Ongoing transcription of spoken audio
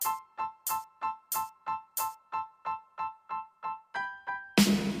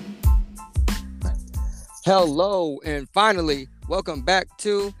Hello, and finally, welcome back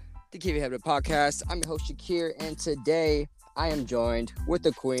to the Kavya Suresh podcast. I'm your host Shakir, and today I am joined with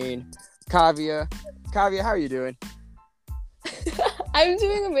the Queen, Kavya. Kavya, how are you doing? I'm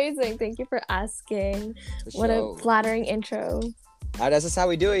doing amazing. Thank you for asking. For What a sure. flattering intro. That's just how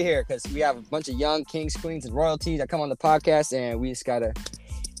we do it here, because we have a bunch of young kings, queens, and royalties that come on the podcast, and we just gotta.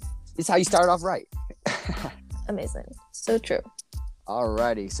 It's how you start off right. Amazing. So true.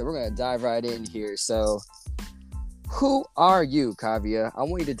 Alrighty, so we're gonna dive right in here. So, who are you, Kavya? I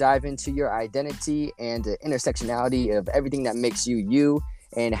want you to dive into your identity and the intersectionality of everything that makes you you,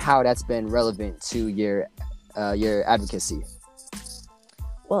 and how that's been relevant to your advocacy.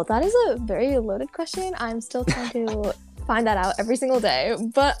 Well, that is a very loaded question. I'm still trying to find that out every single day.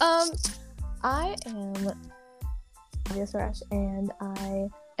 But I am Kavya Suresh, and I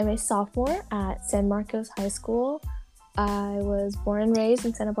am a sophomore at San Marcos High School. I was born and raised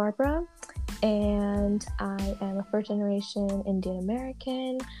in Santa Barbara, and I am a first generation Indian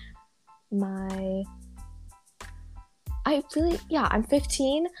American. I'm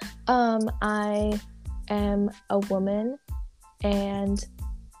 15. I am a woman, and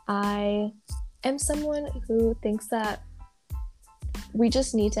I am someone who thinks that we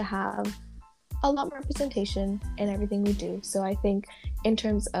just need to have a lot more representation in everything we do. So I think in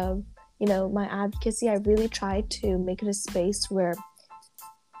terms of, my advocacy, I really try to make it a space where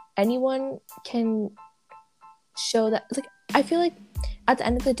anyone can show that, I feel like at the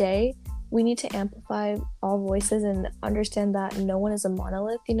end of the day, we need to amplify all voices and understand that no one is a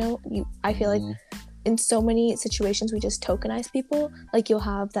monolith. I feel like in so many situations we just tokenize people. Like, you'll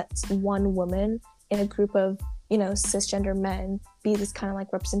have that one woman in a group of cisgender men be this kind of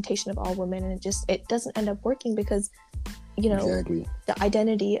like representation of all women, and it doesn't end up working because Exactly. the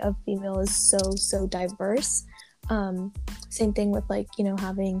identity of female is so diverse. Same thing with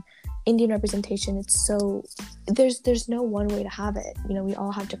having Indian representation. It's so there's no one way to have it. We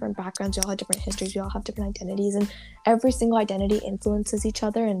all have different backgrounds, we all have different histories, we all have different identities, and every single identity influences each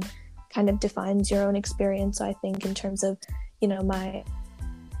other and kind of defines your own experience. So I think in terms of my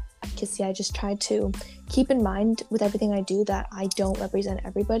advocacy, I just try to keep in mind with everything I do that I don't represent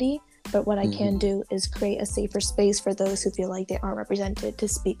everybody, but what I can do is create a safer space for those who feel like they aren't represented to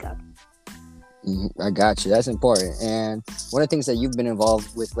speak up. I got you. That's important. And one of the things that you've been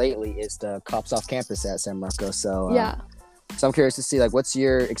involved with lately is the cops off campus at San Marcos. So Yeah. So I'm curious to see, what's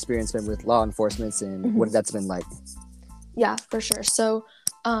your experience been with law enforcement and what that's been like? Yeah, for sure. So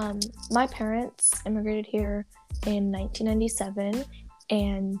my parents immigrated here in 1997,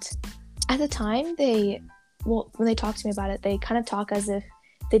 and at the time when they talk to me about it, they kind of talk as if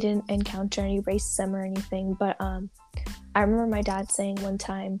they didn't encounter any racism or anything. But I remember my dad saying one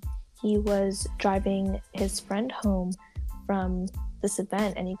time he was driving his friend home from this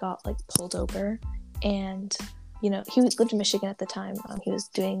event, and he got pulled over, and he lived in Michigan at the time. He was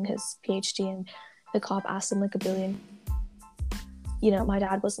doing his PhD, and the cop asked him a billion. My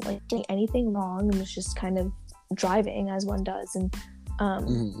dad wasn't doing anything wrong and was just kind of driving as one does. And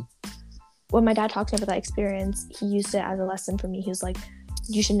when my dad talked to me about that experience, he used it as a lesson for me. He was like,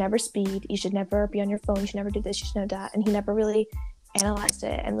 you should never speed, you should never be on your phone, you should never do this, you should know that. And he never really analyzed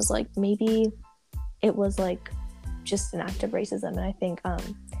it and was like, maybe it was just an act of racism. And I think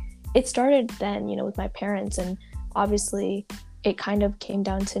it started then, with my parents, and obviously it kind of came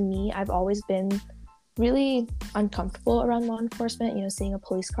down to me. I've always been really uncomfortable around law enforcement, seeing a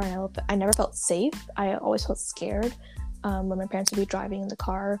police car. I never felt safe. I always felt scared. When my parents would be driving in the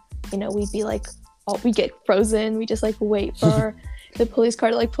car, we'd be we'd get frozen. We just wait for the police car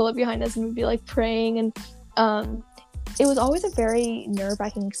to pull up behind us, and we'd be praying. And it was always a very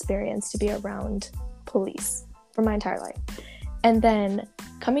nerve-wracking experience to be around police for my entire life. And then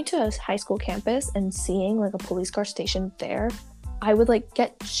coming to a high school campus and seeing a police car stationed there, I would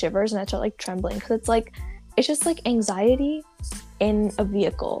get shivers, and I'd start trembling, because it's just anxiety in a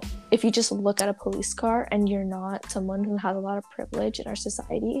vehicle. If you just look at a police car and you're not someone who has a lot of privilege in our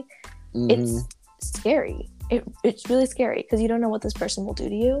society, it's scary. It's really scary, because you don't know what this person will do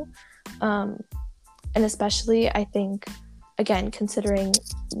to you. And especially, I think, again, considering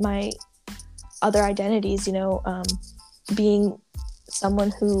my other identities, being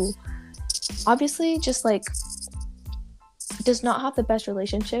someone who obviously just does not have the best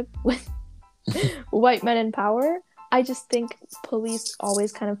relationship with white men in power. I just think police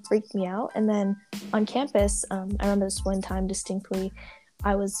always kind of freaked me out. And then on campus, I remember this one time distinctly,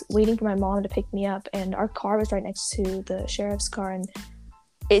 I was waiting for my mom to pick me up, and our car was right next to the sheriff's car, and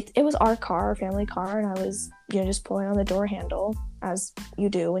it was our car, our family car, and I was just pulling on the door handle, as you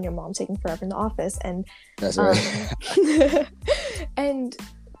do when your mom's taking forever in the office. And That's right. and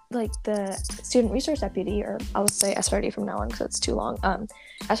like the student resource deputy, or I would say SRD from now on because it's too long.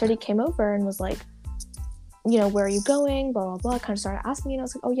 SRD came over and was like, you know, where are you going? Blah blah blah. Kind of started asking me, and I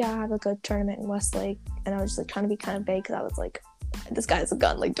was like, oh yeah, I have like a tournament in Westlake, and I was just like trying to be kind of vague because I was like, this guy has a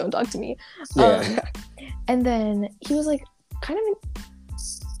gun, like don't talk to me. Yeah. And then he was like, kind of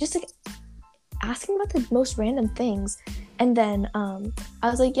just like asking about the most random things. And then I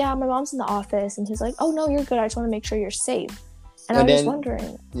was like, yeah, my mom's in the office, and he's like, oh no, you're good. I just want to make sure you're safe. And I was just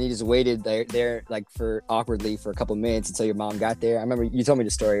wondering. You just waited there like for awkwardly for a couple minutes until your mom got there. I remember you told me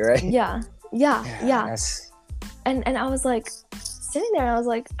the story, right? Yeah. And I was like sitting there, and I was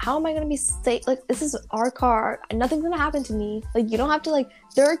like, how am I gonna be safe? Like, this is our car. Nothing's gonna happen to me. Like, you don't have to, like,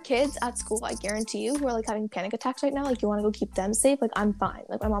 there are kids at school, I guarantee you, who are like having panic attacks right now. Like, you want to go keep them safe? Like, I'm fine.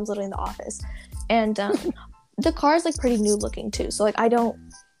 Like, my mom's literally in the office, and the car is like pretty new looking too. So like, I don't,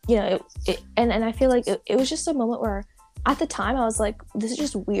 you know, and I feel like it was just a moment where at the time I was like, this is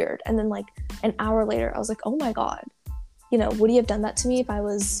just weird. And then like an hour later, I was like, oh my God, you know, would he have done that to me if I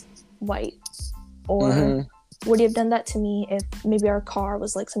was white? Or would he have done that to me if maybe our car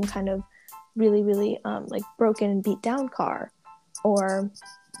was like some kind of really, really like broken and beat down car? Or,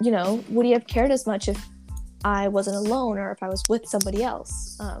 you know, would he have cared as much if I wasn't alone or if I was with somebody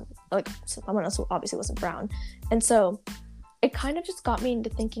else? Like someone else who obviously wasn't brown. And so it kind of just got me into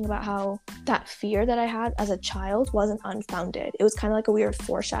thinking about how that fear that I had as a child wasn't unfounded. It was kind of like a weird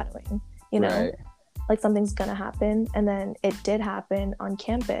foreshadowing, you know, right. Like something's gonna happen. And then it did happen on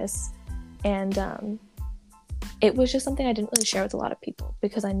campus. And it was just something I didn't really share with a lot of people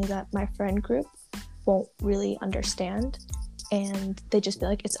because I knew that my friend group won't really understand. And they just be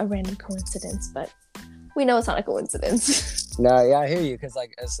like, it's a random coincidence, but we know it's not a coincidence. No, yeah, I hear you, because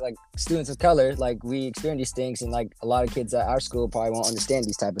like as like students of color, like we experience these things, and like a lot of kids at our school probably won't understand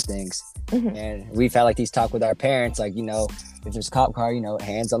these type of things. And we've had like these talk with our parents, like, you know, if there's a cop car, you know,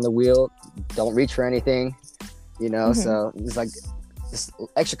 hands on the wheel, don't reach for anything, you know. So it's like just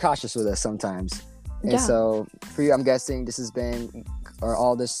extra cautious with us sometimes. And so for you, I'm guessing this has been, or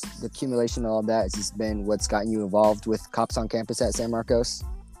all this, the accumulation of all that has just been what's gotten you involved with cops on campus at San Marcos.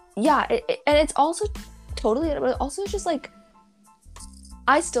 Yeah, and it's also totally, but also just like,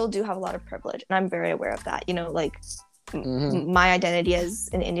 I still do have a lot of privilege, and I'm very aware of that. You know, like my identity as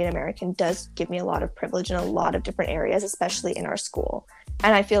an Indian American does give me a lot of privilege in a lot of different areas, especially in our school.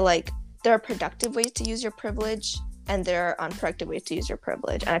 And I feel like there are productive ways to use your privilege, and there are unproductive ways to use your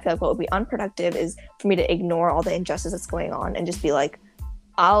privilege. And I feel like what would be unproductive is for me to ignore all the injustice that's going on and just be like,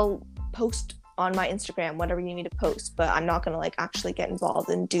 I'll post on my Instagram whatever you need to post, but I'm not going to like actually get involved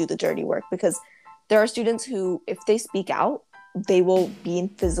and do the dirty work, because there are students who, if they speak out, they will be in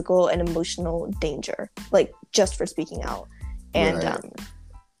physical and emotional danger, like just for speaking out. And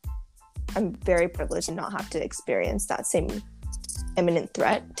I'm very privileged to not have to experience that same imminent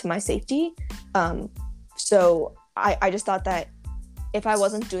threat to my safety. So I just thought that if I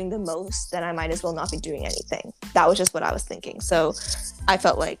wasn't doing the most, then I might as well not be doing anything. That was just what I was thinking. So I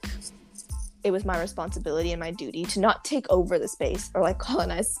felt like it was my responsibility and my duty to not take over the space or like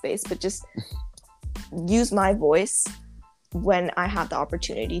colonize the space, but just use my voice when I have the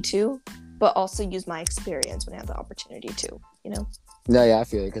opportunity to, but also use my experience when I have the opportunity to, you know? No, yeah, I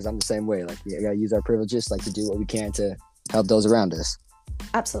feel it, because I'm the same way. Like, we gotta use our privileges, like, to do what we can to help those around us.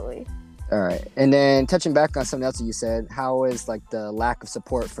 Absolutely. All right. And then touching back on something else that you said, how is like the lack of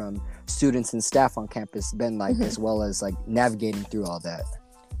support from students and staff on campus been like, as well as like navigating through all that?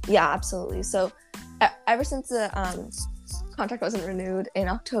 Yeah, absolutely. So ever since the contract wasn't renewed in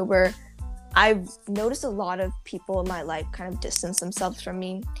October, I've noticed a lot of people in my life kind of distance themselves from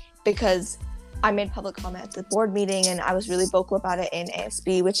me, because I made public comment at the board meeting, and I was really vocal about it in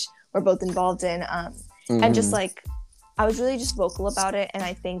ASB, which we're both involved in. And just like, I was really just vocal about it. And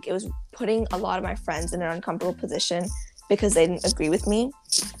I think it was putting a lot of my friends in an uncomfortable position because they didn't agree with me.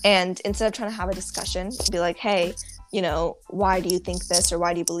 And instead of trying to have a discussion, be like, hey, you know, why do you think this, or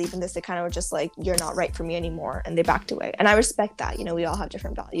why do you believe in this? They kind of were just like, you're not right for me anymore. And they backed away. And I respect that. You know, we all have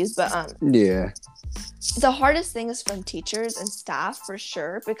different values. But yeah, the hardest thing is from teachers and staff, for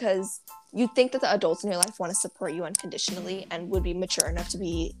sure, because you think that the adults in your life want to support you unconditionally and would be mature enough to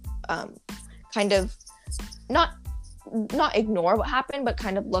be kind of not ignore what happened, but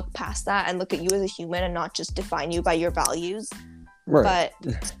kind of look past that and look at you as a human and not just define you by your values. Right.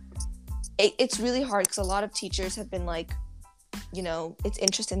 But it's really hard, because a lot of teachers have been like, you know, it's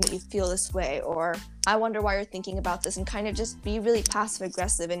interesting that you feel this way, or I wonder why you're thinking about this, and kind of just be really passive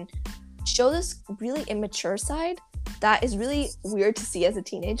aggressive and show this really immature side that is really weird to see as a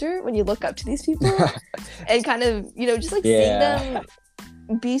teenager when you look up to these people and kind of, you know, just like seeing them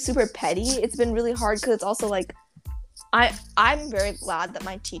be super petty. It's been really hard, because it's also like, I'm very glad that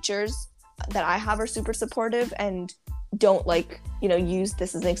my teachers that I have are super supportive and don't use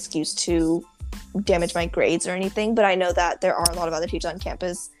this as an excuse to damage my grades or anything. But I know that there are a lot of other teachers on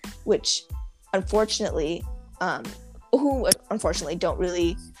campus which unfortunately don't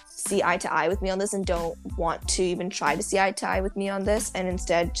really see eye to eye with me on this and don't want to even try to see eye to eye with me on this, and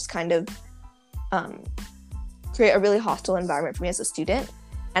instead just kind of create a really hostile environment for me as a student.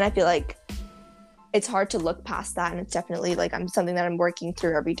 And I feel like it's hard to look past that, and it's definitely something that I'm working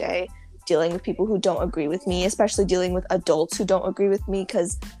through every day, dealing with people who don't agree with me, especially dealing with adults who don't agree with me,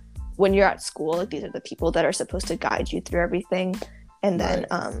 because when you're at school, these are the people that are supposed to guide you through everything. And then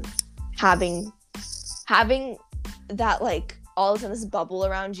having that all of a sudden this bubble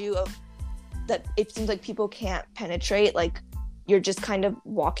around you of that it seems like people can't penetrate, you're just kind of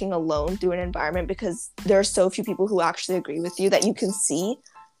walking alone through an environment because there are so few people who actually agree with you that you can see.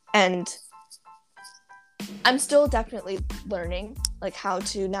 And I'm still definitely learning how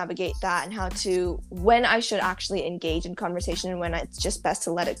to navigate that and how to, when I should actually engage in conversation and when it's just best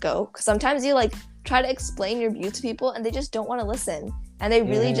to let it go. Because sometimes you try to explain your view to people and they just don't want to listen, and they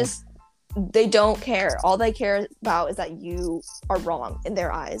really just they don't care. All they care about is that you are wrong in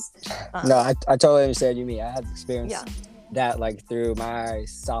their eyes. No, I totally understand what you mean. I had experience that through my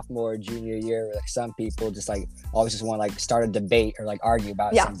sophomore, junior year, where some people just always just want to start a debate or argue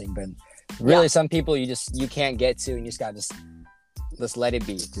about something, but really some people you can't get to, and you just gotta just let it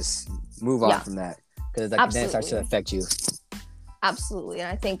be, just move on from that, because then it starts to affect you. Absolutely. And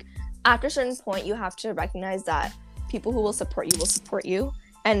I think after a certain point you have to recognize that people who will support you,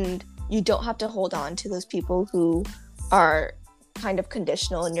 and you don't have to hold on to those people who are kind of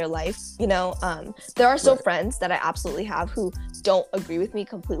conditional in your life. There are still friends that I absolutely have who don't agree with me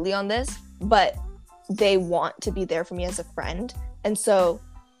completely on this, but they want to be there for me as a friend, and so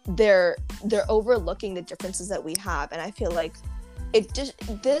they're overlooking the differences that we have. And I feel like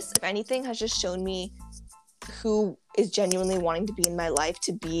this, if anything, has just shown me who is genuinely wanting to be in my life,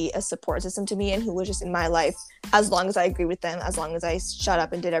 to be a support system to me, and who was just in my life as long as I agree with them, as long as I shut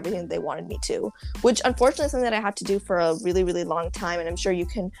up and did everything they wanted me to, which unfortunately is something that I had to do for a really, really long time. And I'm sure you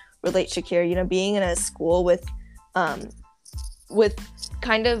can relate, Shakir, being in a school with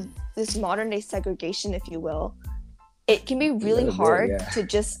kind of this modern day segregation, if you will. It can be really hard to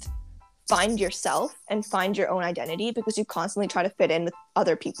just find yourself and find your own identity, because you constantly try to fit in with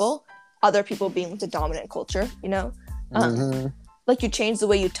other people being the dominant culture, you change the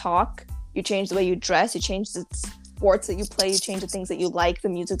way you talk, you change the way you dress, you change the sports that you play, you change the things that you like, the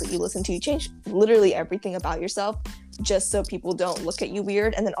music that you listen to, you change literally everything about yourself just so people don't look at you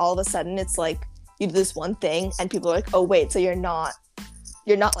weird. And then all of a sudden it's you do this one thing and people are like, oh wait, so you're not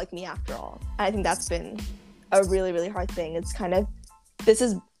like me after all. And I think that's been a really, really hard thing. It's kind of, this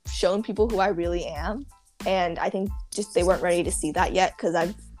has shown people who I really am, and I think just they weren't ready to see that yet, because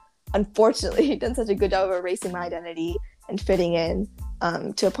I've unfortunately done such a good job of erasing my identity and fitting in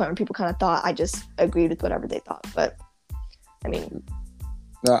to a point where people kind of thought I just agreed with whatever they thought. But I mean,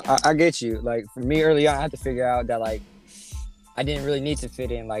 no, I get you. For me early on, I had to figure out that I didn't really need to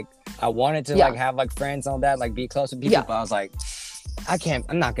fit in. I wanted to have friends on that, be close to people, but I was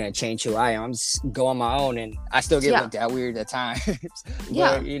I'm not gonna change who I am. I'm just go on my own, and I still get looked at weird at times.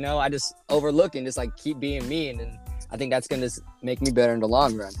 But I just overlook and just keep being me, and then I think that's gonna make me better in the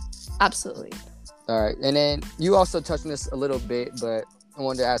long run. Absolutely. All right, and then you also touched on this a little bit, but I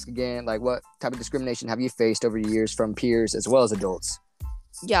wanted to ask again, what type of discrimination have you faced over the years from peers as well as adults?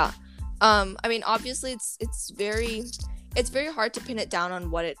 Yeah, I mean, obviously, it's very hard to pin it down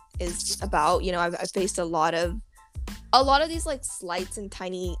on what it is about. I've faced a lot of these slights and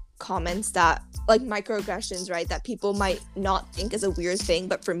tiny comments that microaggressions, right, that people might not think is a weird thing,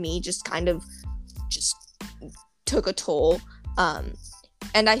 but for me just kind of just took a toll.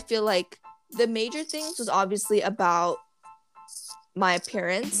 And I feel like the major things was obviously about my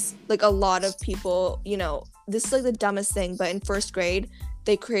appearance. A lot of people, this is the dumbest thing, but in first grade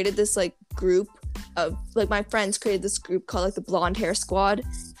they created this group of my friends created this group called the blonde hair squad,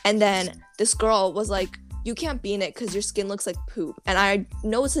 and then this girl was you can't be in it because your skin looks like poop. And I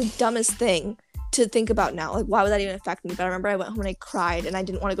know it's the dumbest thing to think about now, why would that even affect me? But I remember I went home and I cried, and I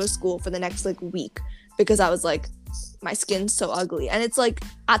didn't want to go to school for the next week, because I was my skin's so ugly. And it's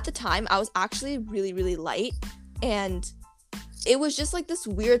at the time I was actually really, really light, and it was just this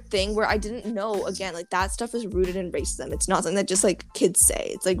weird thing where I didn't know, again, that stuff is rooted in racism. It's not something that just kids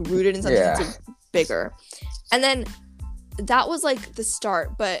say. It's rooted in something that's bigger. And then that was the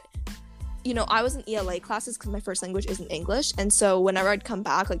start. But you know, I was in ELA classes because my first language isn't English, and so whenever I'd come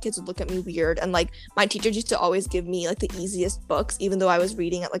back, like, kids would look at me weird, and like my teachers used to always give me like the easiest books, even though I was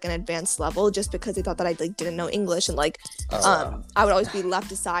reading at like an advanced level, just because they thought that I like didn't know English, and like I would always be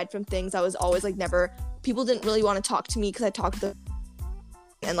left aside from things. I was always like never, people didn't really want to talk to me because I talked to them,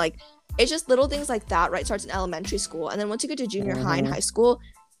 and like it's just little things like that, right? Starts in elementary school, and then once you get to junior high and high school,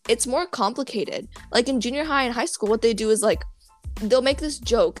 it's more complicated. Like in junior high and high school, what they do is like they'll make this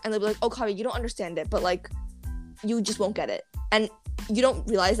joke and they'll be like, oh, Kavya, you don't understand it, but like you just won't get it, and you don't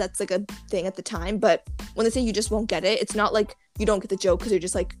realize that's like a thing at the time. But when they say you just won't get it, it's not like you don't get the joke because you're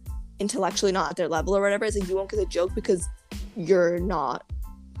just like intellectually not at their level or whatever. It's like you won't get the joke because you're not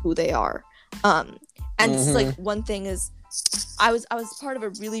who they are. And this is like one thing is I was part of a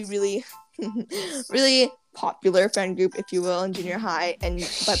really really popular friend group, if you will, in junior high, and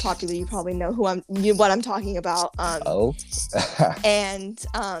by popular you probably know what I'm talking about. And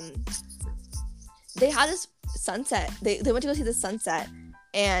they had this sunset, they went to go see the sunset,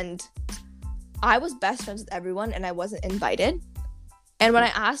 and I was best friends with everyone and I wasn't invited. And when I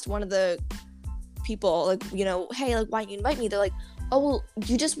asked one of the people, like, you know, hey, like, why didn't you invite me, they're like, oh, well,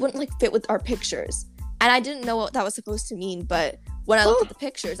 you just wouldn't like fit with our pictures. And I didn't know what that was supposed to mean, but when I looked at the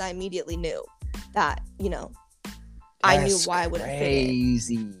pictures, I immediately knew that, you know, I knew why I wouldn't fit in.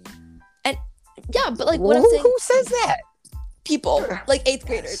 Crazy. And yeah, but like what I'm saying, who says that? People, like 8th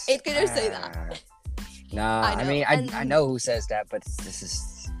graders. 8th graders say that. Nah, I mean, I know who says that, but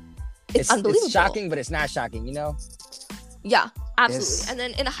it's unbelievable. It's shocking, but it's not shocking, you know? Yeah, absolutely. And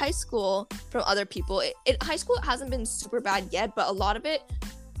then in high school, from other people, high school it hasn't been super bad yet, but a lot of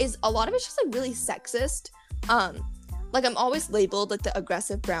it's just like really sexist. Like I'm always labeled like the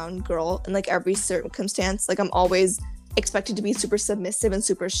aggressive brown girl in like every circumstance. Like I'm always expected to be super submissive and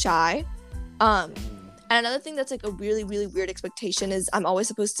super shy. And another thing that's like a really, really weird expectation is I'm always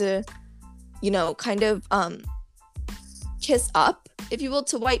supposed to, you know, kind of kiss up, if you will,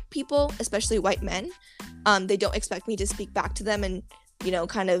 to white people, especially white men. They don't expect me to speak back to them and, you know,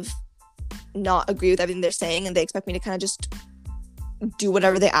 kind of not agree with everything they're saying, and they expect me to kind of just do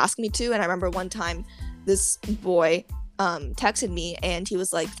whatever they ask me to. And I remember one time this boy texted me and he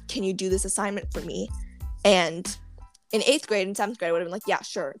was like, can you do this assignment for me? And in 8th grade and 7th grade I would have been like, yeah,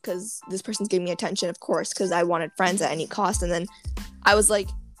 sure, because this person's giving me attention, of course, because I wanted friends at any cost. And then I was like,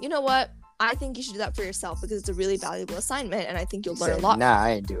 you know what, I think you should do that for yourself because it's a really valuable assignment and I think you'll learn a lot. Nah,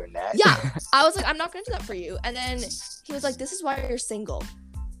 I ain't doing that. Yeah, I was like, I'm not gonna do that for you. And then he was like, this is why you're single.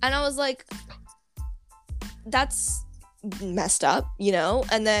 And I was like, that's messed up, you know?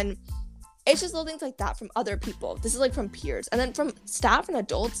 And then it's just little things like that from other people. This is like from peers. And then from staff and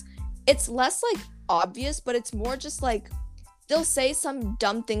adults, it's less like obvious, but it's more just like they'll say some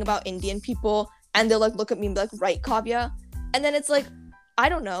dumb thing about Indian people and they'll like look at me and be like, right, Kavya? And then it's like, I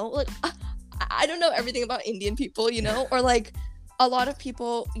don't know, like I don't know everything about Indian people, you know? Or like a lot of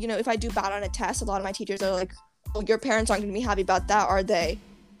people, you know, if I do bad on a test, a lot of my teachers are like, oh, your parents aren't gonna be happy about that, are they?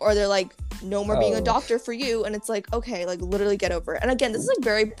 Or they're like, no more being a doctor for you. And it's like, okay, like literally get over it. And again, this is like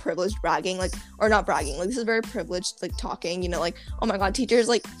very privileged bragging, like, or not bragging, like this is very privileged like talking, you know, like, oh my god, teachers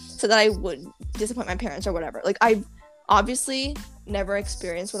like said that I would disappoint my parents or whatever. Like I've obviously never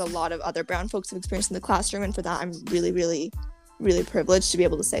experienced what a lot of other brown folks have experienced in the classroom, and for that I'm really, really, really privileged to be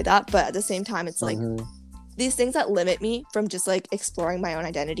able to say that. But at the same time, it's like these things that limit me from just like exploring my own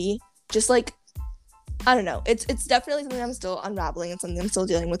identity, just like, I don't know, it's definitely something I'm still unraveling and something I'm still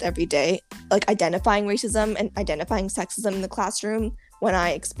dealing with every day, like identifying racism and identifying sexism in the classroom when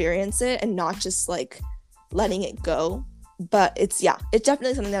I experience it and not just like letting it go. But it's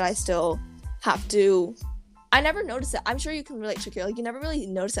definitely something that I still have to, I never notice it. I'm sure you can relate, Shakira, like you never really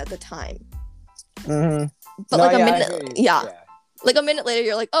notice it at the time. But like a minute, like a minute later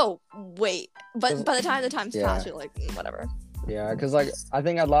you're like, oh wait, but by the time time's passed, you're like, whatever. Yeah, because like I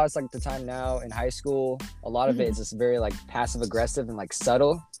think I lost like the time now in high school. A lot of it is just very like passive aggressive and like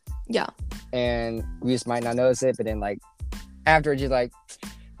subtle. Yeah. And we just might not notice it, but then like afterwards you're like,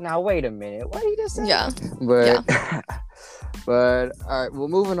 now wait a minute, what did you just say? Yeah. But but all right, well,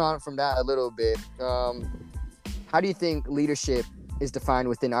 moving on from that a little bit. How do you think leadership is defined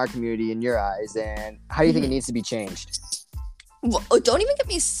within our community in your eyes, and how do you think it needs to be changed? Well, don't even get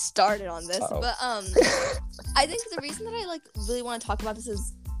me started on this. But I think the reason that I like really want to talk about this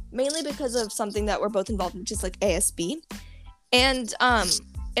is mainly because of something that we're both involved in, which is like ASB. And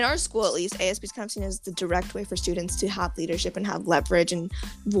in our school, at least, ASB is kind of seen as the direct way for students to have leadership and have leverage and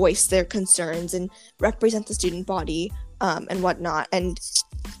voice their concerns and represent the student body and whatnot. And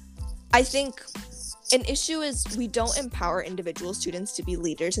I think an issue is we don't empower individual students to be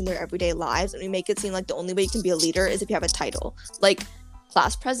leaders in their everyday lives, and we make it seem like the only way you can be a leader is if you have a title. Like,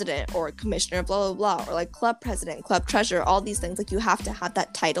 class president or commissioner, blah blah blah, or like club president, club treasurer, all these things. Like, you have to have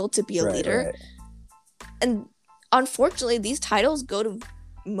that title to be a leader. Right. And unfortunately, these titles go to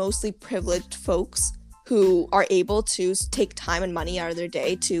mostly privileged folks who are able to take time and money out of their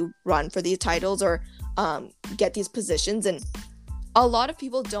day to run for these titles or get these positions. And a lot of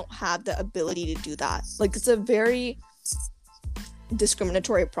people don't have the ability to do that. Like, it's a very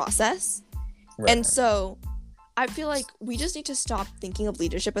discriminatory process. Right. And so I feel like we just need to stop thinking of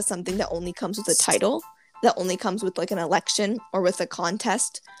leadership as something that only comes with a title, that only comes with like an election or with a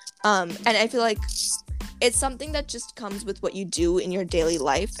contest. And I feel like it's something that just comes with what you do in your daily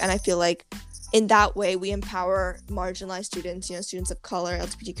life. And I feel like in that way, we empower marginalized students, students of color,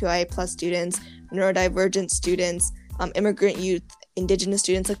 LGBTQIA plus students, neurodivergent students, immigrant youth, indigenous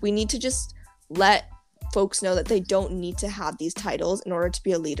students. Like, we need to just let folks know that they don't need to have these titles in order to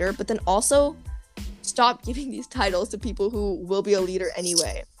be a leader, but then also stop giving these titles to people who will be a leader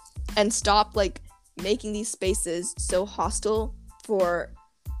anyway, and stop like making these spaces so hostile for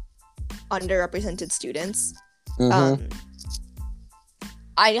underrepresented students. Mm-hmm.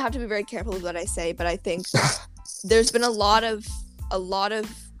 I have to be very careful with what I say, but I think there have been a lot of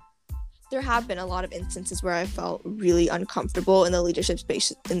instances where I felt really uncomfortable in the leadership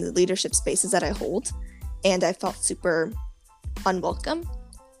spaces that I hold, and I felt super unwelcome.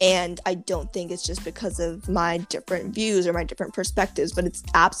 And I don't think it's just because of my different views or my different perspectives, but it's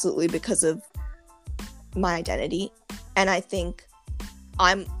absolutely because of my identity. And I think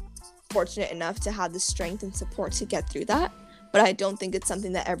I'm fortunate enough to have the strength and support to get through that. But I don't think it's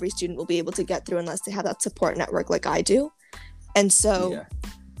something that every student will be able to get through unless they have that support network like I do. And so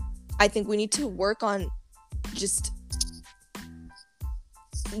I think we need to work on just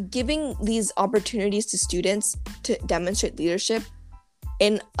giving these opportunities to students to demonstrate leadership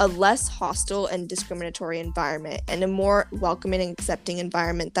in a less hostile and discriminatory environment, and a more welcoming and accepting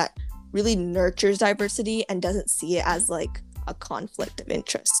environment that really nurtures diversity and doesn't see it as like a conflict of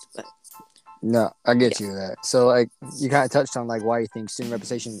interest. But no, I get you that. So like, you kind of touched on like why you think student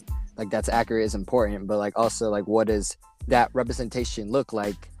representation, like that's accurate, is important, but like also like what does that representation look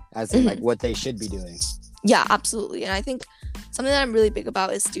like, as in like what they should be doing? Yeah, absolutely. And I think something that I'm really big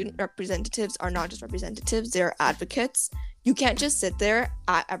about is student representatives are not just representatives, they're advocates. You can't just sit there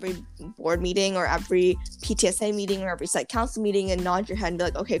at every board meeting or every PTSA meeting or every site council meeting and nod your head and be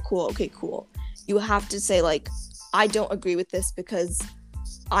like, okay, cool. You have to say like, I don't agree with this because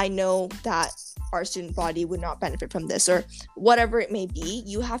I know that our student body would not benefit from this, or whatever it may be.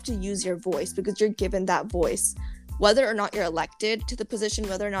 You have to use your voice because you're given that voice. Whether or not you're elected to the position,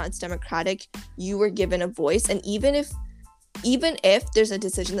 whether or not it's democratic, you were given a voice. And even if there's a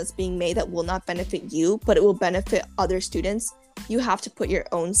decision that's being made that will not benefit you, but it will benefit other students, you have to put your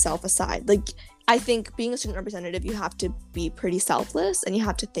own self aside. Like, I think being a student representative, you have to be pretty selfless and you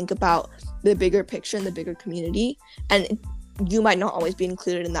have to think about the bigger picture and the bigger community. And you might not always be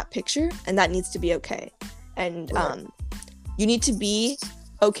included in that picture, and that needs to be okay. And you need to be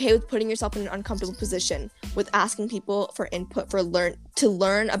okay with putting yourself in an uncomfortable position, with asking people for input, to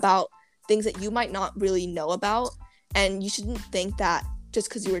learn about things that you might not really know about. And you shouldn't think that just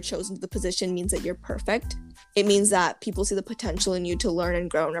because you were chosen to the position means that you're perfect. It means that people see the potential in you to learn and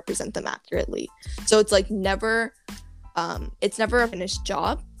grow and represent them accurately. So it's like it's never a finished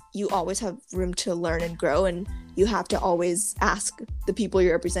job. You always have room to learn and grow, and you have to always ask the people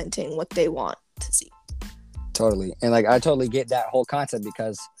you're representing what they want to see. Totally. And like, I totally get that whole concept,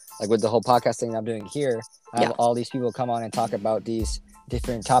 because like with the whole podcast thing I'm doing here, I have all these people come on and talk about these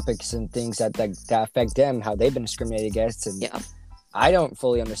different topics and things that affect them, how they've been discriminated against. And I don't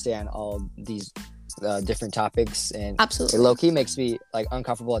fully understand all these different topics, and absolutely, it low-key makes me like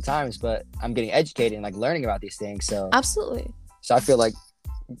uncomfortable at times, but I'm getting educated and like learning about these things. So absolutely. So I feel like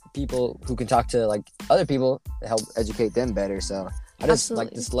people who can talk to like other people help educate them better. So I just like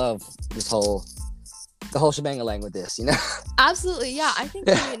love the whole shebang with this, Absolutely. Yeah, I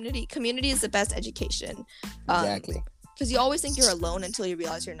think community is the best education. Exactly. Because you always think you're alone until you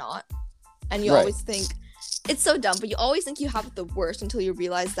realize you're not. And you always think, it's so dumb, but you always think you have it the worst until you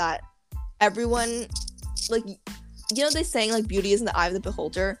realize that everyone, like, they saying like beauty is in the eye of the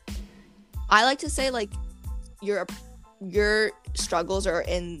beholder. I like to say like your struggles are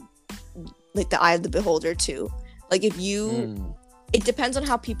in like the eye of the beholder too. Like, if you it depends on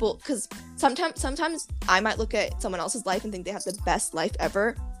how people, because sometimes I might look at someone else's life and think they have the best life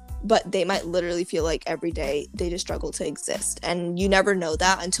ever, but they might literally feel like every day they just struggle to exist. And you never know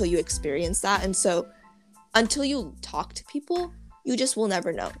that until you experience that. And so until you talk to people, you just will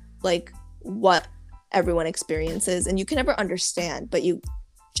never know like what everyone experiences, and you can never understand, but you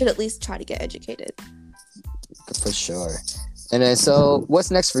should at least try to get educated. For sure. And then, so what's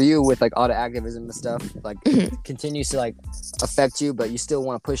next for you with like all the activism and stuff? Like, it continues to like affect you, but you still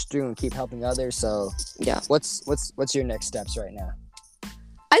want to push through and keep helping others. So, Yeah. what's your next steps right now?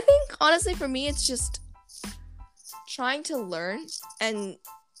 I think honestly for me, it's just trying to learn and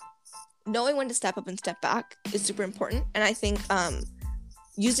knowing when to step up and step back is super important. And I think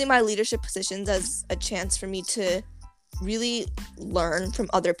using my leadership positions as a chance for me to really learn from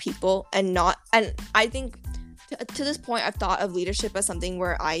other people and I think to this point I've thought of leadership as something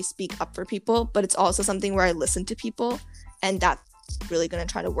where I speak up for people, but it's also something where I listen to people, and that's really going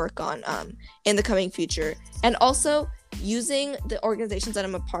to try to work on in the coming future. And also using the organizations that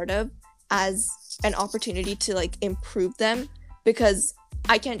I'm a part of as an opportunity to like improve them, because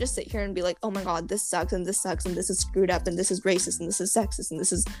I can't just sit here and be like, oh my god, this sucks and this sucks and this is screwed up and this is racist and this is sexist and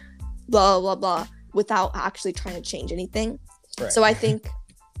this is blah blah blah, without actually trying to change anything. Right. So I think,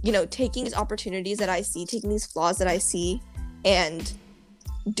 taking these opportunities that I see, taking these flaws that I see, and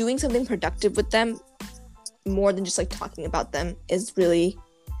doing something productive with them more than just like talking about them is really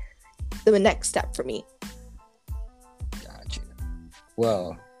the next step for me. Gotcha.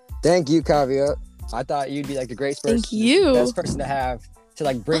 Well, thank you, Kavya. I thought you'd be like the great person, thank you, the best person to have to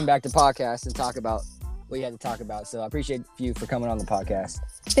like bring back the podcast and talk about what you had to talk about. So I appreciate you for coming on the podcast.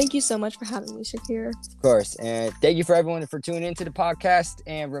 Thank you so much for having me, Shakir. Of course. And thank you for everyone for tuning into the podcast.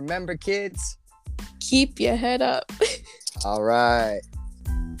 And remember, kids, keep your head up. All right.